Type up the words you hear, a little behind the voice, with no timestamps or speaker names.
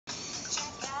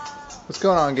What's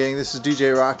going on, gang? This is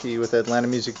DJ Rocky with Atlanta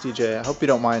Music DJ. I hope you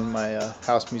don't mind my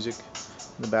house music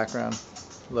in the background.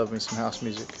 Love me some house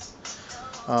music.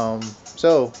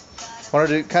 So, wanted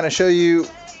to kind of show you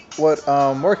what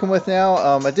I'm working with now.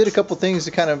 I did a couple things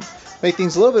to kind of make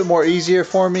things a little bit more easier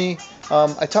for me.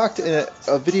 I talked in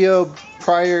a video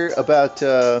prior about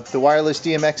the wireless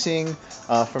DMXing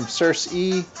from Circe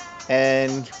E,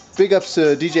 and big ups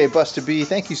to DJ Buster B.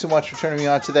 Thank you so much for turning me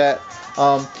on to that.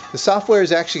 The software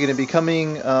is actually going to be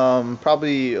coming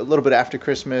probably a little bit after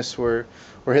Christmas. We're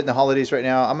hitting the holidays right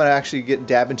now. I'm going to actually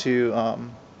dab into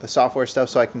the software stuff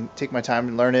so I can take my time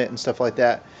and learn it and stuff like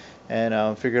that,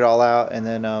 and figure it all out, and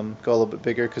then go a little bit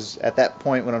bigger, because at that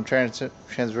point when I'm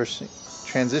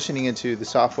transitioning into the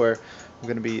software, I'm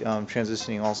going to be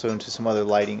transitioning also into some other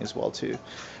lighting as well too.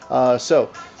 So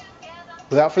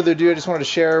without further ado, I just wanted to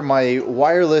share my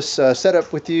wireless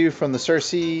setup with you from the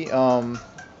Circe.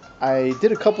 I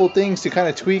did a couple of things to kind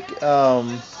of tweak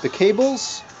the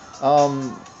cables, a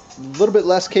little bit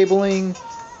less cabling,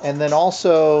 and then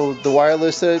also the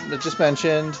wireless that I just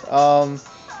mentioned, and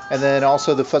then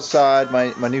also the facade,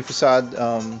 my new facade.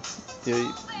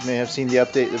 You may have seen the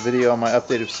video on my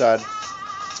updated facade.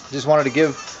 Just wanted to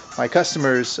give my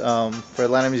customers for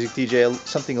Atlanta Music DJ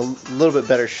something a little bit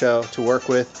better show to work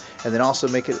with, and then also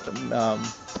make it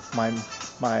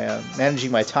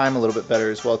managing my time a little bit better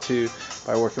as well too,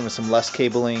 by working with some less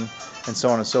cabling and so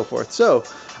on and so forth. So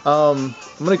I'm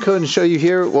going to go ahead and show you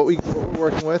here what we're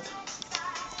working with.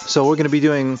 So we're going to be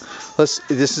doing, this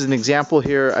is an example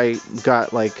here. I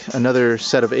got like another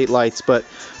set of 8 lights, but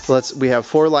we have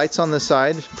 4 lights on this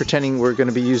side, pretending we're going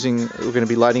to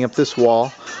be lighting up this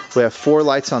wall. We have 4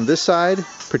 lights on this side,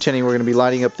 pretending we're going to be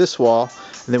lighting up this wall,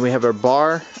 and then we have our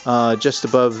bar just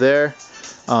above there.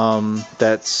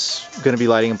 That's going to be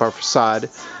lighting up our facade.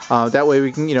 That way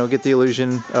we can, get the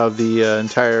illusion of the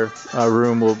entire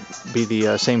room will be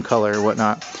the same color or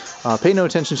whatnot. Pay no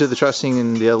attention to the trussing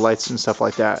and the other lights and stuff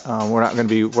like that. We're not going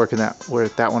to be working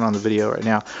with that one on the video right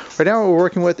now. Right now what we're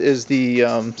working with is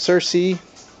the Circe.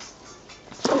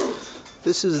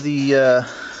 This is the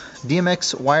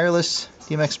DMX Wireless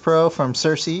DMX Pro from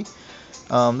Circe.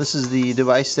 This is the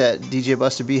device that DJ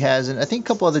Buster B has, and I think a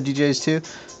couple other DJs too.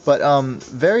 But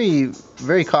very,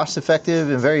 very cost effective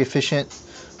and very efficient.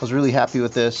 I was really happy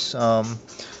with this.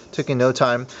 Took in no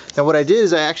time. Now what I did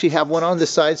is I actually have one on this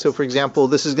side. So for example,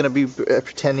 this is going to be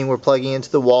pretending we're plugging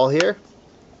into the wall here.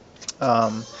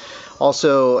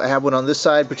 Also, I have one on this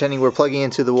side pretending we're plugging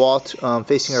into the wall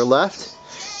facing our left,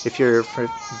 if you're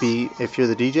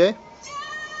the DJ.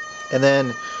 And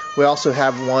then we also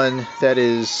have one that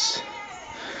is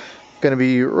going to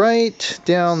be right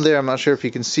down there. I'm not sure if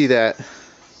you can see that.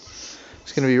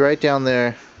 It's going to be right down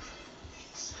there.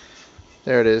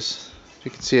 There it is. If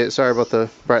you can see it. Sorry about the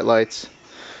bright lights.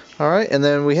 Alright, and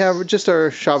then we have just our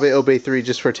Chauvet Obey 3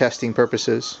 just for testing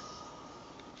purposes.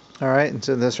 Alright, and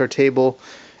so that's our table,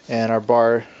 and our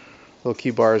bar, little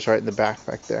key bar is right in the back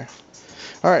there.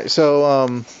 Alright,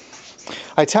 so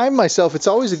I timed myself. It's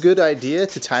always a good idea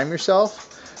to time yourself.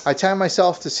 I timed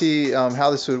myself to see how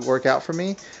this would work out for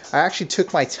me. I actually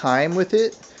took my time with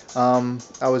it.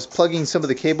 I was plugging some of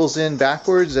the cables in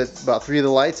backwards at about 3 of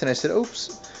the lights, and I said,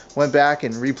 oops. Went back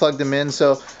and replugged them in.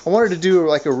 So I wanted to do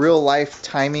like a real life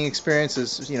timing experience.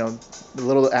 As a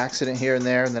little accident here and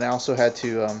there, and then I also had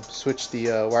to switch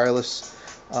the wireless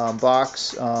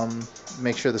box,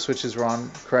 make sure the switches were on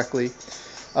correctly.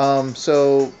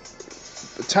 So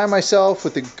time myself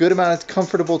with a good amount of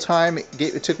comfortable time.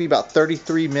 It took me about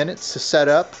 33 minutes to set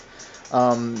up.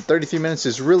 33 minutes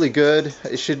is really good.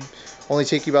 It should only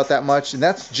take you about that much, and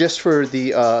that's just for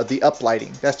the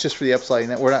uplighting. That's just for the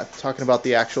uplighting. We're not talking about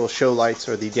the actual show lights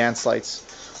or the dance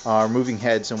lights, or moving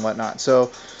heads and whatnot.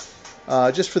 So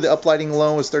just for the uplighting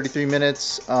alone was 33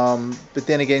 minutes. But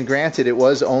then again, granted, it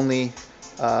was only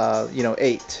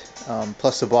 8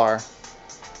 plus the bar.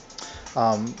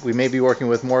 We may be working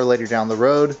with more later down the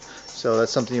road, so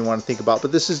that's something you want to think about.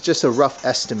 But this is just a rough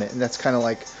estimate, and that's kind of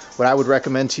like what I would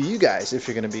recommend to you guys if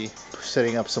you're going to be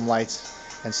setting up some lights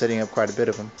and setting up quite a bit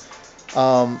of them.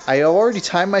 I already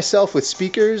timed myself with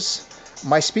speakers.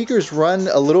 My speakers run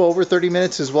a little over 30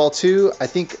 minutes as well too. I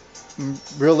think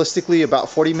realistically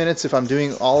about 40 minutes if I'm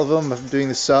doing all of them. If I'm doing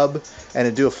the sub and I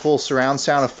do a full surround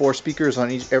sound of 4 speakers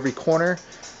on every corner.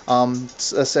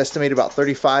 Let's estimate about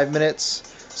 35 minutes.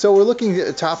 So we're looking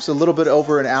at tops a little bit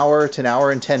over an hour to an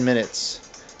hour and 10 minutes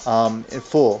in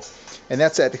full. And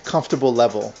that's at a comfortable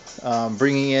level,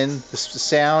 bringing in the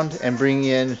sound and bringing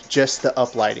in just the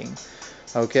uplighting.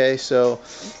 Okay, so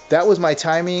that was my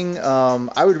timing.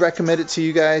 I would recommend it to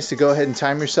you guys to go ahead and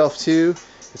time yourself too.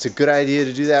 It's a good idea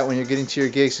to do that when you're getting to your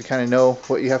gigs, to kind of know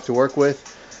what you have to work with.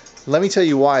 let me tell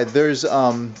you why. There's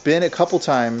been a couple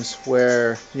times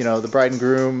where, you know, the bride and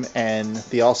groom and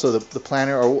the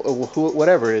planner or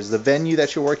whatever it is, the venue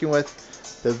that you're working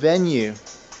with, the venue,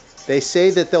 they say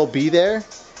that they'll be there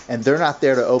and they're not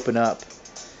there to open up,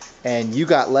 and you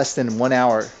got less than 1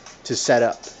 hour to set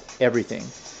up everything.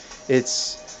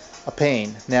 It's a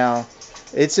pain. Now,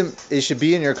 it should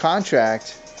be in your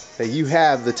contract that you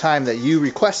have the time that you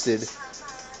requested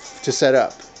to set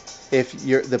up. If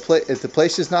the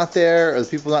place is not there, or the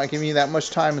people not giving you that much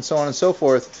time, and so on and so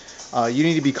forth, you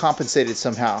need to be compensated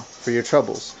somehow for your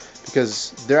troubles,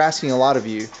 because they're asking a lot of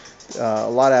you, a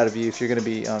lot out of you, if you're going to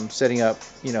be setting up,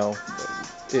 you know,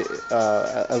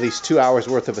 at least 2 hours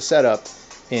worth of a setup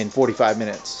in 45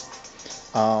 minutes.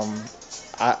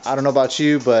 I don't know about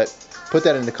you, but put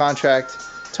that in the contract.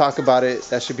 Talk about it.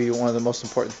 That should be one of the most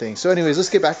important things. So anyways, let's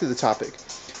get back to the topic.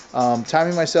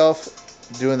 Timing myself,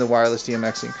 doing the wireless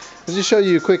DMXing. Let's just show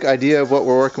you a quick idea of what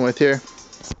we're working with here.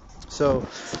 So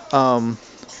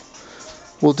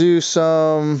we'll do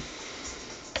some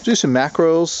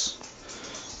macros,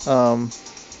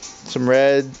 some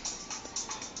red,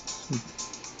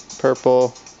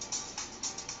 purple,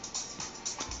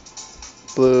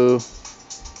 blue,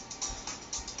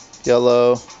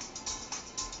 yellow,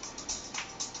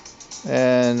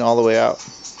 and all the way out.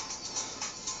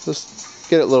 Just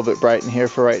get it a little bit bright in here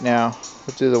for right now.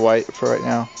 Let's do the white for right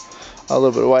now. A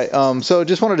little bit of white. So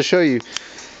just wanted to show you.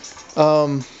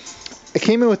 I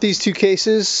came in with these two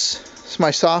cases. It's my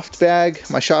soft bag,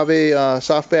 my Chave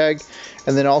soft bag,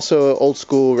 and then also an old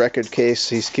school record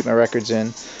case. I used to keep my records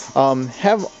in.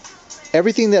 Have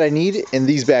everything that I need in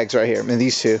these bags right here, in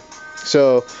these two.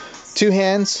 So 2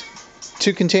 hands,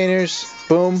 2 containers,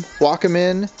 boom, walk them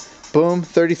in, boom,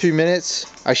 33 minutes,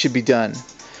 I should be done.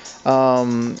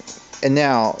 And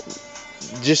now,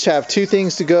 just have 2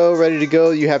 things to go, ready to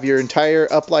go. You have your entire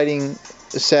uplighting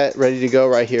set ready to go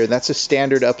right here. That's a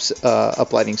standard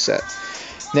uplighting set.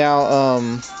 Now,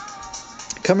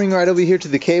 coming right over here to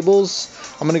the cables,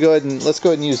 I'm gonna go ahead and let's go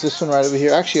ahead and use this one right over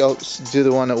here. Actually, I'll do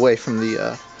the one away from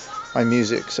the my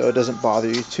music, so it doesn't bother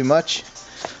you too much.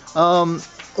 I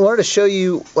wanted to show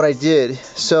you what I did.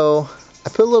 So I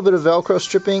put a little bit of Velcro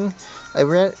stripping. I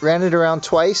ran it around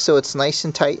twice, so it's nice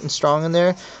and tight and strong in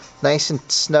there, nice and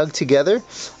snug together.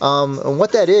 And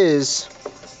what that is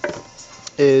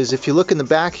if you look in the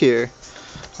back here,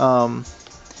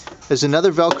 there's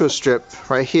another Velcro strip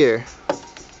right here.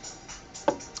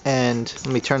 And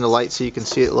let me turn the light so you can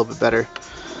see it a little bit better.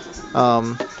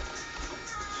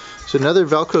 So another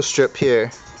Velcro strip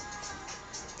here,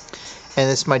 and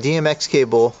it's my DMX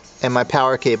cable and my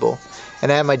power cable.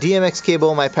 And I have my DMX cable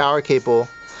and my power cable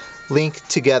linked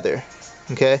together.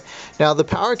 Okay. Now the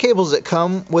power cables that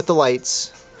come with the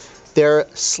lights, they're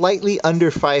slightly under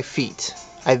 5 feet.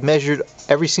 I've measured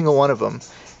every single one of them,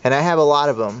 and I have a lot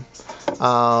of them.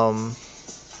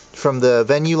 From the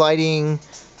venue lighting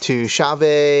to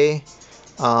Chave,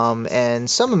 and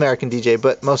some American DJ,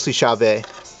 but mostly Chave.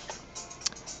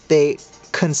 They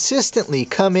consistently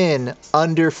come in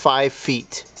under 5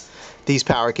 feet, these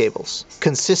power cables,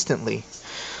 consistently.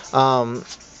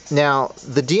 Now,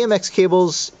 the DMX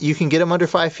cables, you can get them under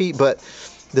 5 feet, but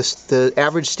the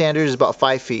average standard is about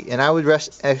 5 feet. And I would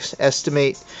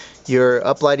estimate your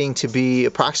uplighting to be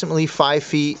approximately 5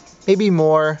 feet, maybe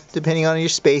more, depending on your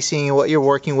spacing and what you're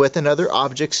working with and other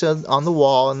objects on the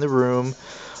wall in the room.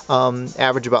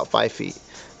 Average about 5 feet.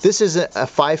 This is a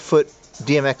 5-foot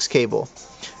DMX cable.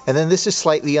 And then this is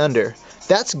slightly under.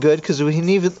 That's good because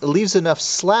it leaves enough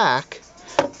slack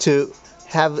to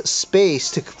have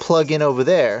space to plug in over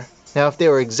there. Now if they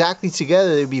were exactly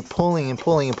together, they'd be pulling and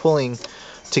pulling and pulling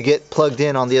to get plugged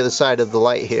in on the other side of the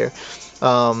light here.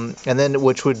 And then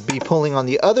which would be pulling on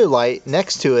the other light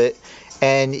next to it,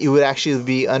 and it would actually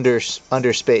be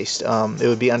under-spaced. It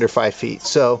would be under 5 feet.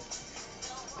 So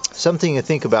something to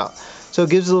think about. So it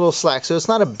gives a little slack. So it's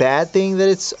not a bad thing that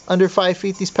it's under 5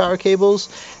 feet, these power cables.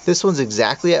 This one's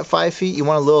exactly at 5 feet. You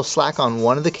want a little slack on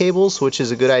one of the cables, which is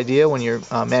a good idea when you're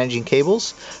managing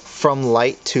cables from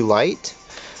light to light.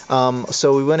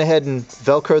 So we went ahead and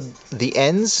Velcroed the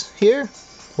ends here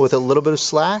with a little bit of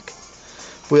slack.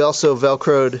 We also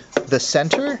Velcroed the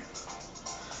center.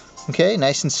 Okay,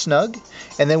 nice and snug.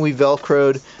 And then we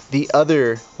Velcroed the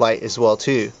other light as well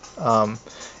too.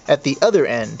 At the other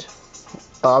end,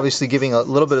 obviously giving a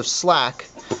little bit of slack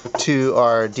to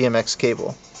our DMX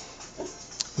cable.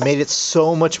 Made it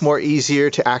so much more easier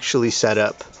to actually set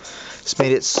up. It's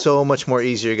made it so much more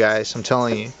easier, guys, I'm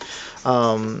telling you.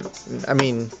 I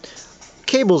mean,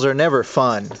 cables are never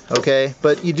fun, okay?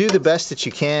 But you do the best that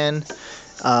you can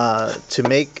to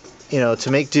make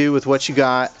do with what you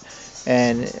got.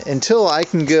 And until I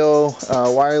can go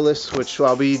wireless, which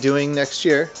I'll be doing next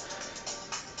year,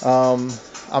 I'm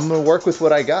going to work with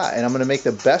what I got, and I'm going to make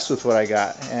the best with what I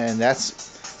got. And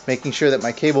that's making sure that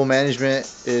my cable management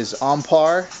is on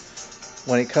par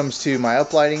when it comes to my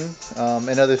uplighting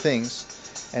and other things.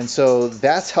 And so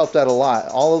that's helped out a lot.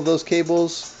 All of those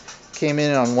cables came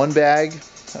in on one bag,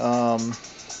 and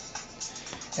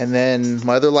then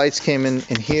my other lights came in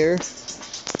here,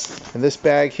 in this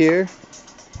bag here.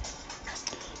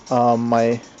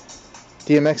 My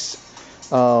DMX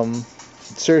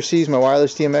Circes, my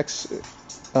wireless DMX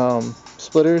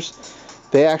splitters,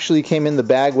 they actually came in the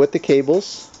bag with the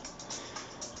cables.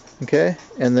 Okay,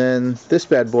 and then this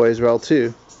bad boy as well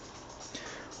too.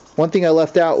 One thing I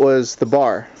left out was the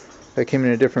bar. That came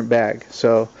in a different bag,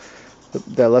 so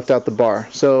that left out the bar.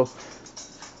 So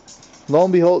lo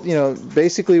and behold, you know,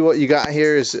 basically what you got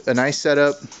here is a nice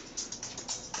setup.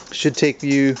 Should take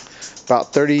you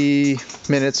about 30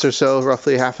 minutes or so,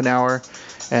 roughly half an hour,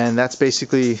 and that's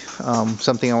basically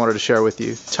something I wanted to share with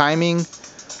you. Timing,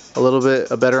 a little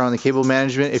bit better on the cable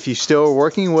management if you still are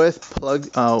working with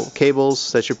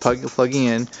cables that you're plugging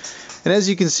in. And as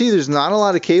you can see, there's not a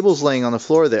lot of cables laying on the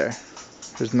floor there.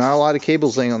 There's not a lot of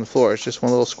cables laying on the floor. It's just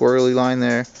one little squirrely line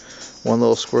there, one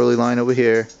little squirrely line over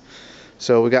here.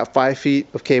 So we got 5 feet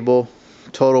of cable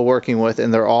total working with,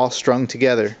 and they're all strung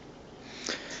together.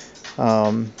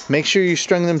 Make sure you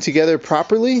strung them together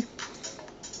properly.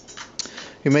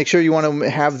 You make sure you want to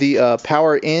have the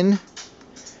power in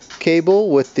cable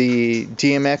with the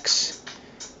DMX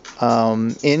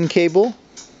in cable.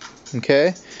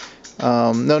 Okay.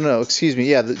 Excuse me.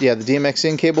 Yeah, the DMX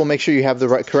in cable. Make sure you have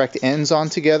the correct ends on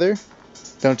together.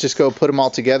 Don't just go put them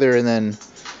all together and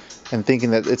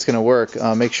thinking that it's going to work.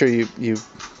 Make sure you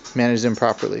manage them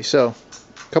properly. So,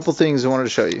 a couple things I wanted to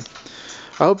show you.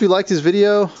 I hope you liked this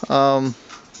video.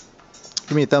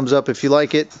 Give me a thumbs up if you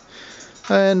like it,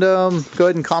 and go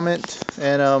ahead and comment.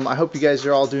 And I hope you guys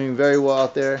are all doing very well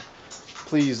out there.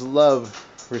 Please love,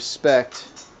 respect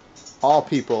all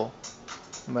people,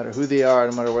 no matter who they are,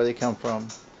 no matter where they come from.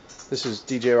 This is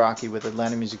DJ Rocky with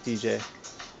Atlanta Music DJ.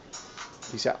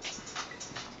 Peace out.